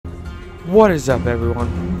What is up,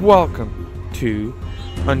 everyone? Welcome to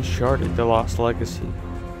Uncharted: The Lost Legacy.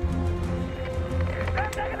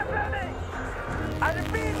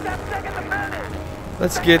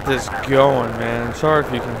 Let's get this going, man. Sorry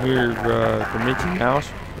if you can hear the Mickey Mouse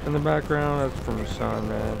in the background. That's from the sun,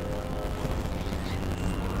 man.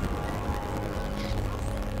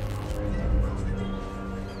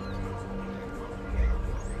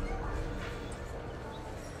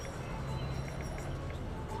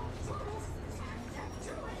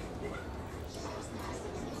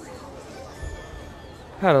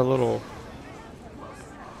 Had a little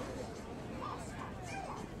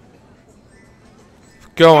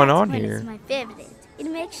going on here. It's my favorite. It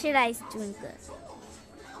makes your eyes doing good.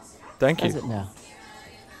 Thank Does you. it now?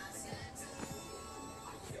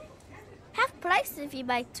 Half price if you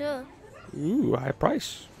buy two. Ooh, high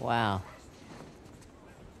price. Wow.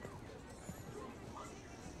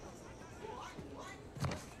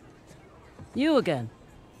 You again?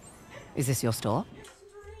 Is this your store?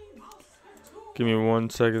 Give me 1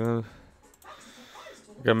 second. I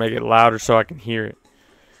gotta make it louder so I can hear it.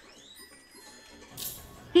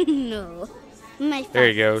 No. My There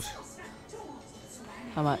he goes.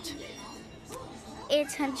 How much?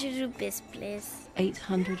 800 rupees, please.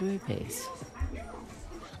 800 rupees.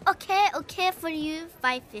 Okay for you,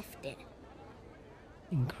 550.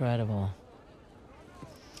 Incredible.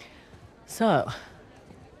 So,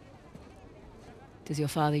 does your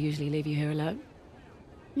father usually leave you here alone?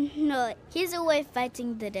 No, he's away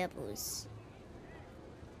fighting the rebels.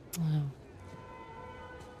 Oh.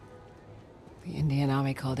 The Indian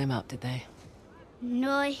army called him up, did they?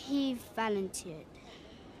 No, he volunteered.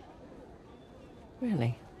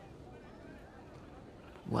 Really?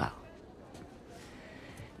 Well,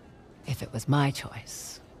 if it was my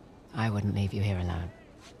choice, I wouldn't leave you here alone.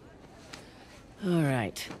 All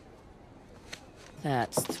right.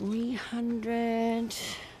 That's 300.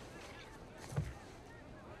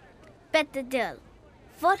 Better deal.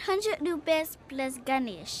 400 rupees plus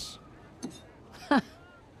Ganesh.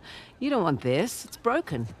 You don't want this. It's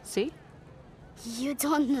broken. See? You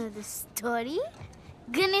don't know the story?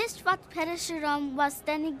 Ganesh fought Parashuram while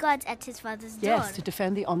standing guard at his father's door. Yes, to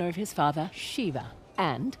defend the honor of his father, Shiva,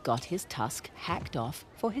 and got his tusk hacked off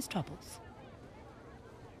for his troubles.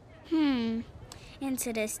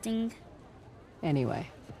 Interesting. Anyway,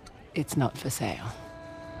 it's not for sale.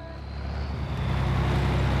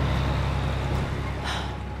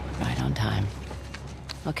 Right on time.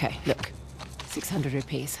 Okay, look. 600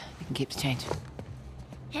 rupees. You can keep the change.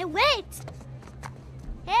 Hey, wait!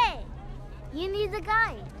 Hey, you need a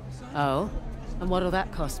guy. Oh? And what'll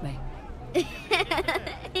that cost me? My sister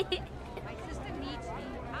needs me.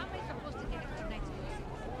 How am I supposed to get it tonight's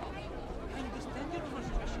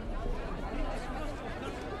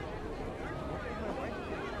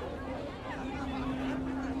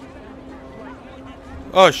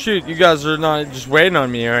Oh shoot, you guys are not just waiting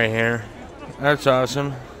on me right here. That's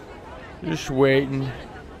awesome. Just waiting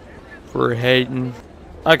for hating.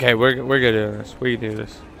 Okay, we're gonna do this. We can do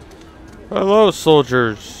this. Hello,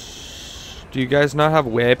 soldiers. Do you guys not have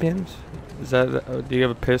weapons? Is that? Do you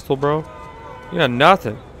have a pistol, bro? You got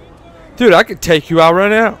nothing, dude. I could take you out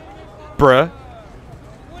right now, bruh.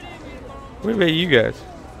 What about you guys?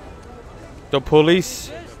 The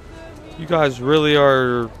police. You guys really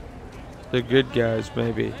are the good guys,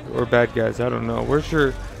 maybe, or bad guys. I don't know. Where's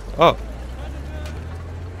your? Oh.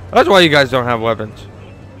 That's why you guys don't have weapons.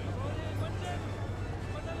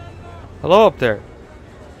 Hello up there.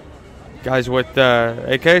 Guys with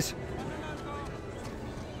AKs?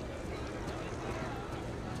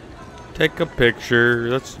 Take a picture.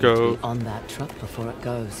 Let's go. Be on that truck before it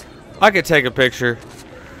goes. I could take a picture.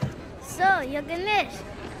 So, you're Ganesh.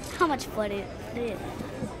 How much for it?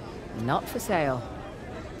 Not for sale.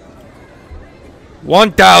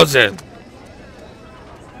 1,000.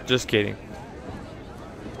 Just kidding.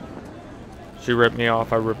 She ripped me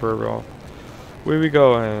off. I rip her off. Where we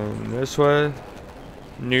going? This way?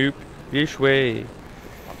 Nope. This way.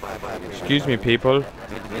 Excuse me, people.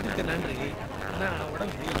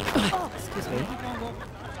 Oh, excuse me.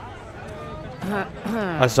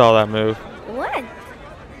 I saw that move. What?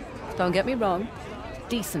 Don't get me wrong.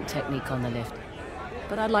 Decent technique on the lift.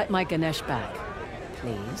 But I'd like my Ganesh back.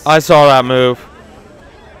 Please. I saw that move.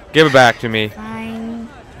 Give it back to me. Fine.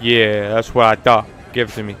 Yeah, that's what I thought. Give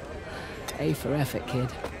it to me. A for effort, kid.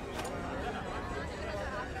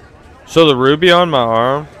 So the ruby on my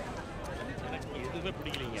arm,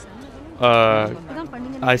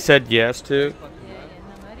 I said yes to.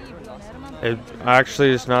 It actually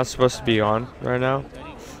is not supposed to be on right now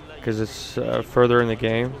because it's further in the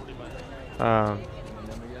game.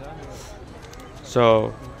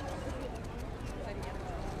 So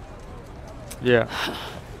Yeah.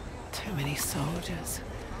 Too many soldiers.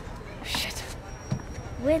 Shit.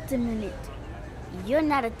 Wait a minute. You're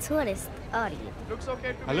not a tourist, are you?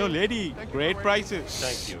 Hello, lady. Great prices.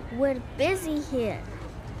 Thank you. We're busy here.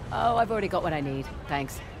 Oh, I've already got what I need.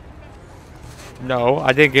 Thanks. No,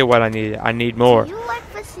 I didn't get what I needed. I need more. Do you work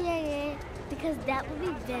for CIA? Because that would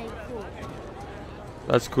be very cool.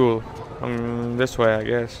 That's cool. This way, I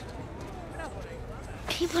guess.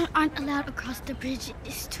 People aren't allowed across the bridge.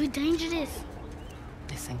 It's too dangerous.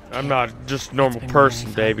 Listen. I'm kid, not just a normal been person,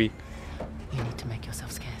 really fun. baby. You need to make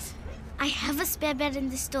yourself scarce. I have a spare bed in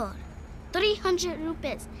the store. 300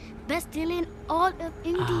 rupees. Best deal in all of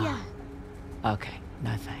India. Okay,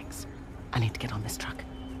 no thanks. I need to get on this truck.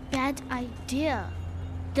 Bad idea.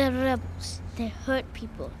 They're rebels. They hurt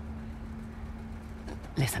people.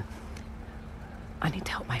 Listen. I need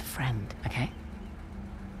to help my friend, okay?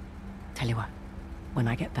 Tell you what. When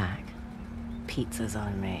I get back, pizza's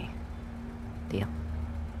on me. Deal?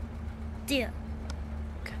 Deal.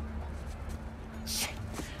 Good. Shit.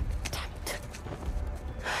 Damn it.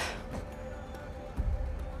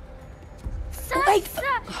 Sir, Wait! sir,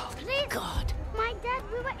 Oh, please. God. My dad,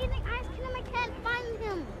 we were eating ice cream. I can't find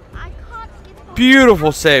him. I can't get home.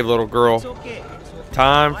 Beautiful save, little girl.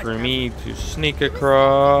 Time for me to sneak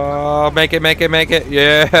across. Make it, make it, make it.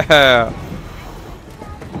 Yeah.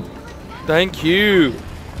 Thank you.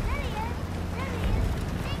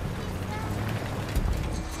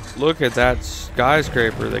 Look at that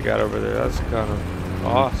skyscraper they got over there. That's kind of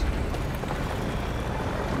awesome.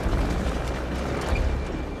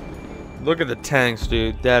 Look at the tanks,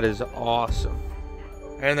 dude. That is awesome.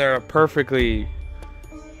 And they're perfectly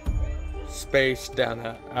spaced down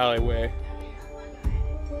that alleyway.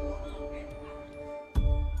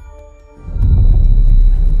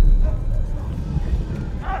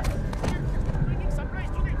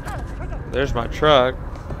 There's my truck.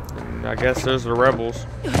 And I guess there's the rebels.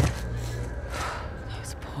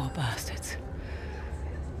 Those poor bastards.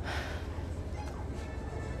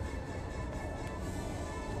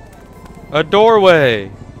 A doorway.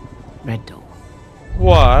 Red door.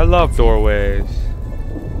 Wow, I love doorways.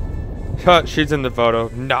 Cut, she's in the photo.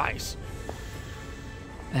 Nice.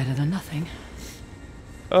 Better than nothing.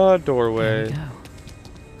 A There doorway. we go.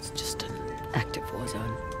 It's just an active war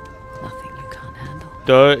zone. Nothing you can't handle.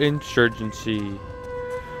 The insurgency.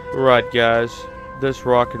 Right, guys. This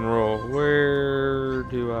rock and roll. Where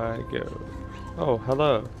do I go? Oh,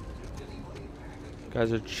 hello.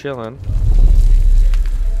 Guys are chilling.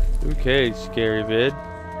 Okay, scary vid.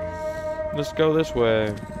 Let's go this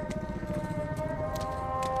way.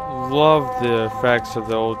 Love the effects of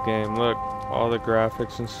the old game. Look, all the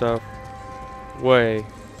graphics and stuff. Way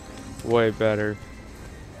better.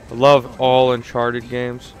 I love all Uncharted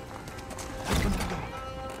games.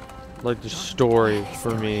 Like the story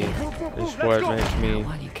for me is what makes me.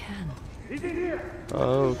 While you can. Okay,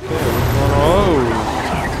 what's going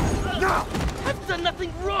on? I've done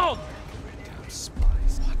nothing wrong! Damn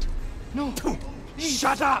spies. What? No.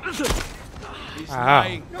 Shut up! He's Ow.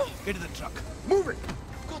 lying. Get to the truck. Move it!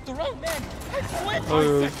 Got the wrong man. I swear.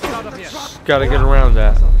 Oh, Get out of here. gotta get around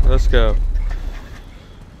that. Let's go.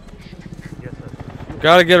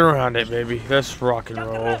 Gotta get around it, baby. Let's rock and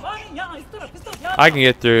roll. I can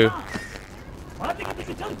get through.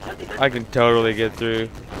 I can totally get through.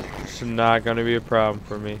 It's not gonna be a problem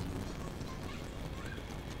for me.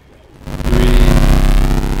 3,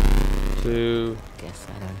 2. Guess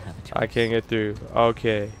I don't have a choice. I can't get through.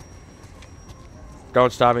 Okay.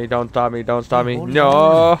 Don't stop me. Don't stop me. Don't stop me. hold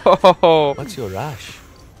No. What's your rush?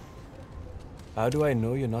 How do I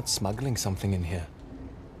know you're not smuggling something in here?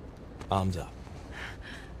 Arms up.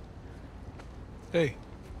 Hey.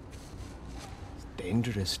 It's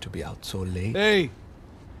dangerous to be out so late. Hey.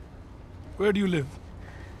 Where do you live?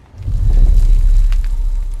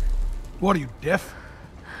 What are you, deaf?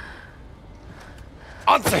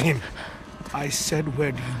 Answer him! I said,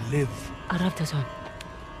 where do you live? Aravdazon.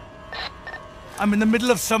 I'm in the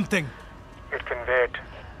middle of something. It can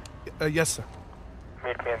wait. Yes, sir.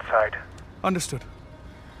 Meet me inside. Understood.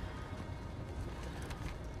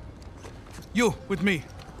 You, with me.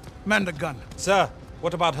 Man the gun. Sir,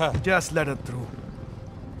 what about her? Just let her through.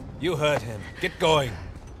 You heard him. Get going.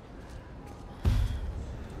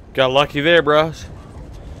 Got lucky there, bros.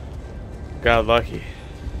 Got lucky.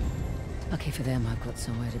 Lucky for them, I've got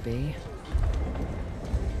somewhere to be.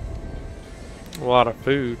 A lot of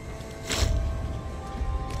food.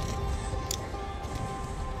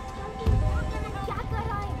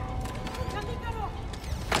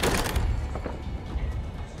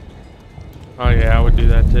 Oh yeah, I would do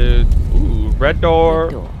that too. Ooh, red door.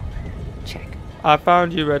 Red door. Check. I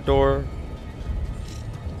found you, red door.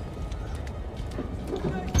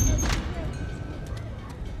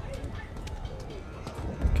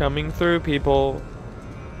 Coming through, people.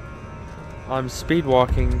 I'm speed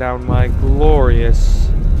walking down my glorious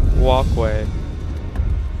walkway.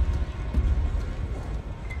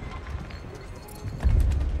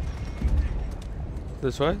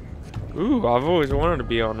 This way? Ooh, I've always wanted to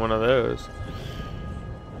be on one of those.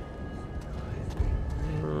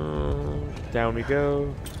 Down we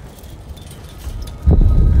go.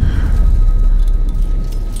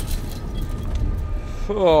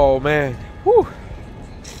 Oh man. Whew.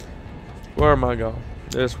 Where am I going?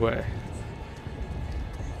 This way.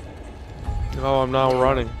 Oh, I'm now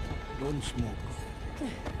running. Don't smoke.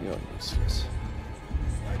 You're useless.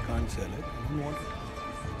 I can't sell it. I don't want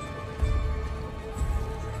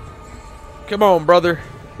it. Come on, brother.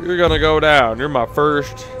 You're gonna go down. You're my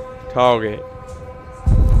first target.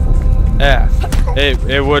 F.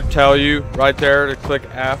 It would tell you right there to click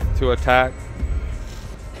F to attack.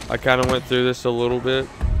 I kind of went through this a little bit.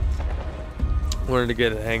 Wanted to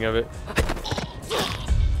get a hang of it.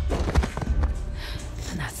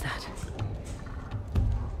 And that's that.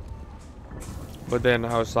 But then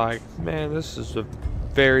I was like, man, this is a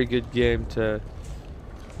very good game to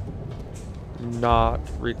not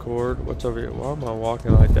record. What's over here? Why am I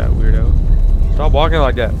walking like that, weirdo? Stop walking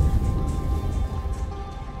like that.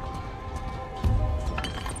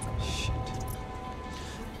 Shit.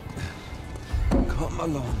 Come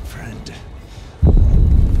along, friend.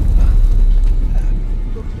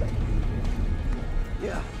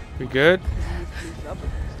 Yeah. We good?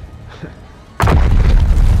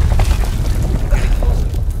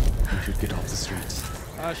 We should get off the streets.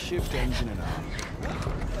 Our shift ends in an hour.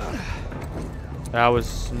 That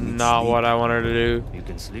was not what I wanted to do. You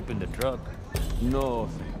can sleep in the truck. No,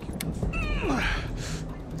 thank you.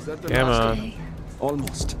 Is that the Come last on. day?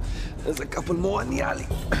 Almost. There's a couple more in the alley.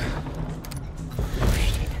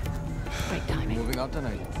 Great timing. Moving out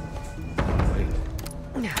tonight.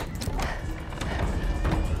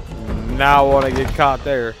 Now I want to get caught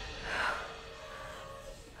there.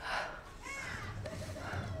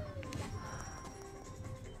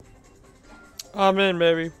 I'm in,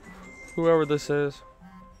 baby. Whoever this is.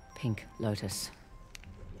 Pink Lotus.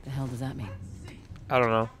 The hell does that mean? I don't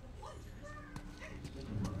know.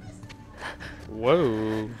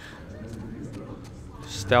 Whoa.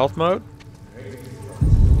 Stealth mode?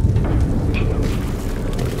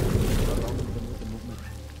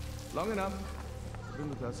 Long enough. I've been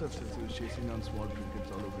with Asaf since he was chasing down small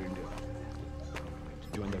crickets all over India.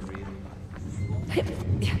 Join the raid.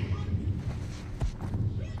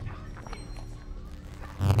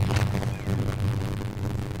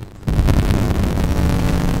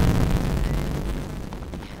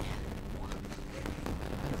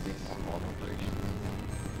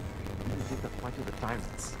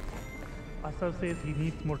 Asaf says he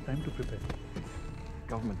needs more time to prepare.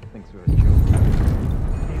 Government thinks we're a joke.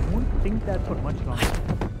 They won't think that for much longer.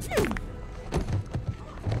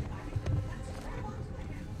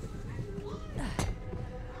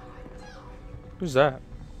 Who's that?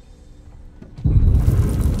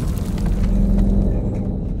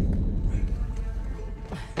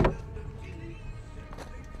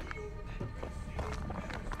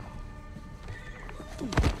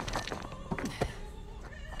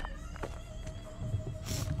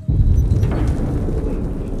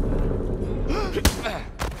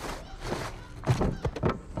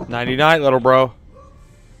 Nighty night, little bro.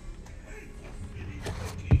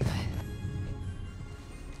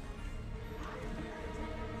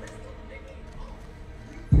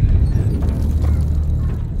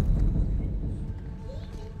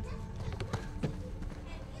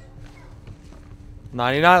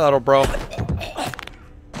 Nighty night, little bro.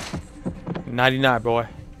 Nighty night, boy.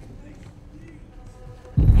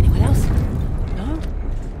 Anyone else? No?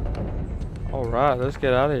 Alright, let's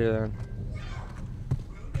get out of here then.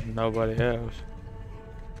 Nobody else.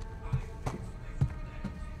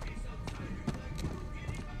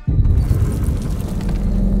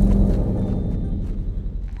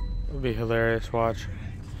 It'll be hilarious, watch.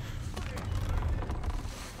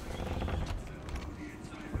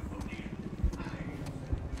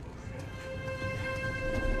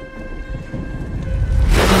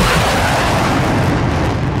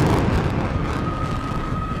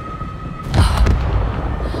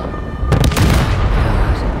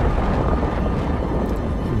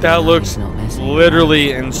 That looks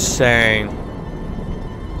literally insane.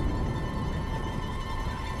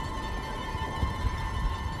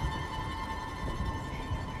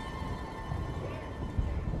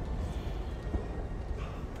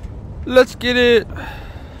 Let's get it.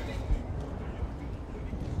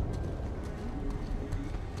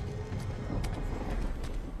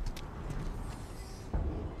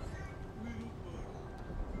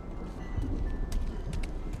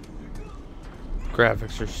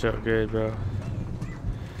 Graphics are so good, bro.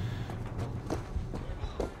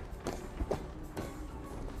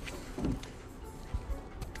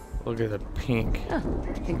 Look at the pink. Oh,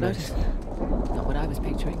 Pink Lotus. Not what I was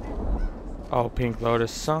picturing. Oh, Pink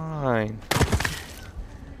Lotus sign.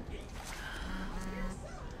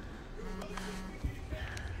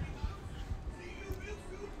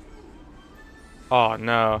 Oh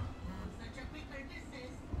no.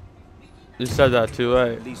 You said that too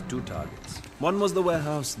late. At least 2 targets. One was the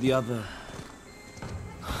warehouse, the other...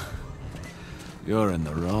 You're in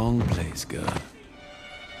the wrong place, girl.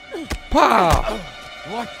 Pow!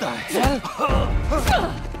 What the hell?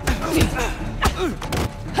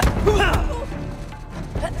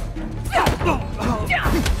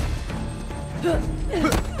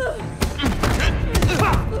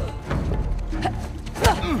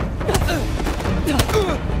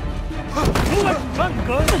 Run,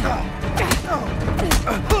 girl!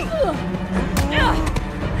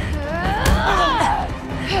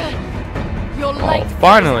 You're late. Oh,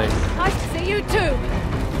 finally. Nice to see you too.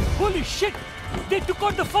 Holy shit! They took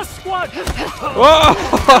out the first squad!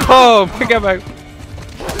 Whoa! Pick up back.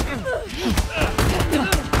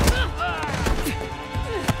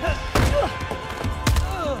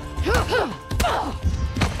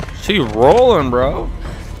 She rolling, bro.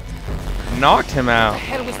 Knocked him out. What the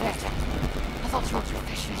hell was that? I thought you were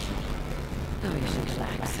professional. Oh, you should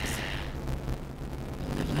relax.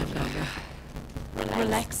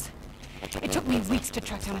 Relax. It took me weeks to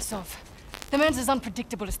track down myself. The man's as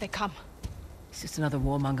unpredictable as they come. He's just another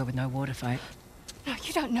warmonger with no war to fight. No,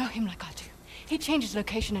 you don't know him like I do. He changes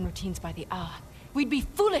location and routines by the hour. We'd be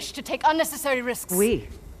foolish to take unnecessary risks.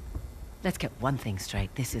 Let's get one thing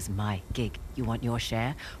straight. This is my gig. You want your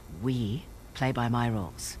share? We play by my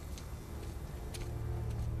rules.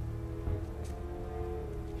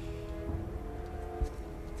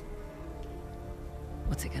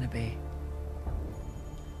 What's it gonna be?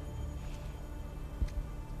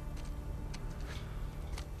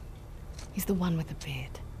 He's the one with the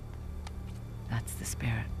beard. That's the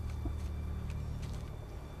spirit.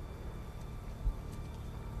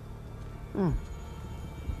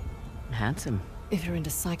 Handsome. If you're into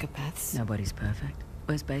psychopaths. Nobody's perfect.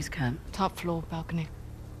 Where's base camp? Top floor, balcony.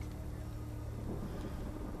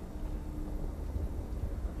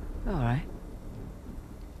 All right.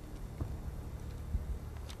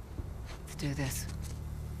 Let's do this.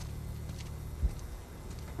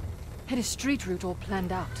 Had a street route all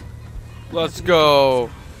planned out. Let's go.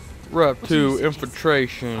 We're up What do you to suggest?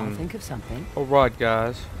 infiltration. I'll think of something. Alright,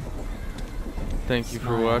 guys. Thank you for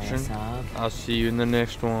Smile, watching. Saab. I'll see you in the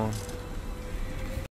next one.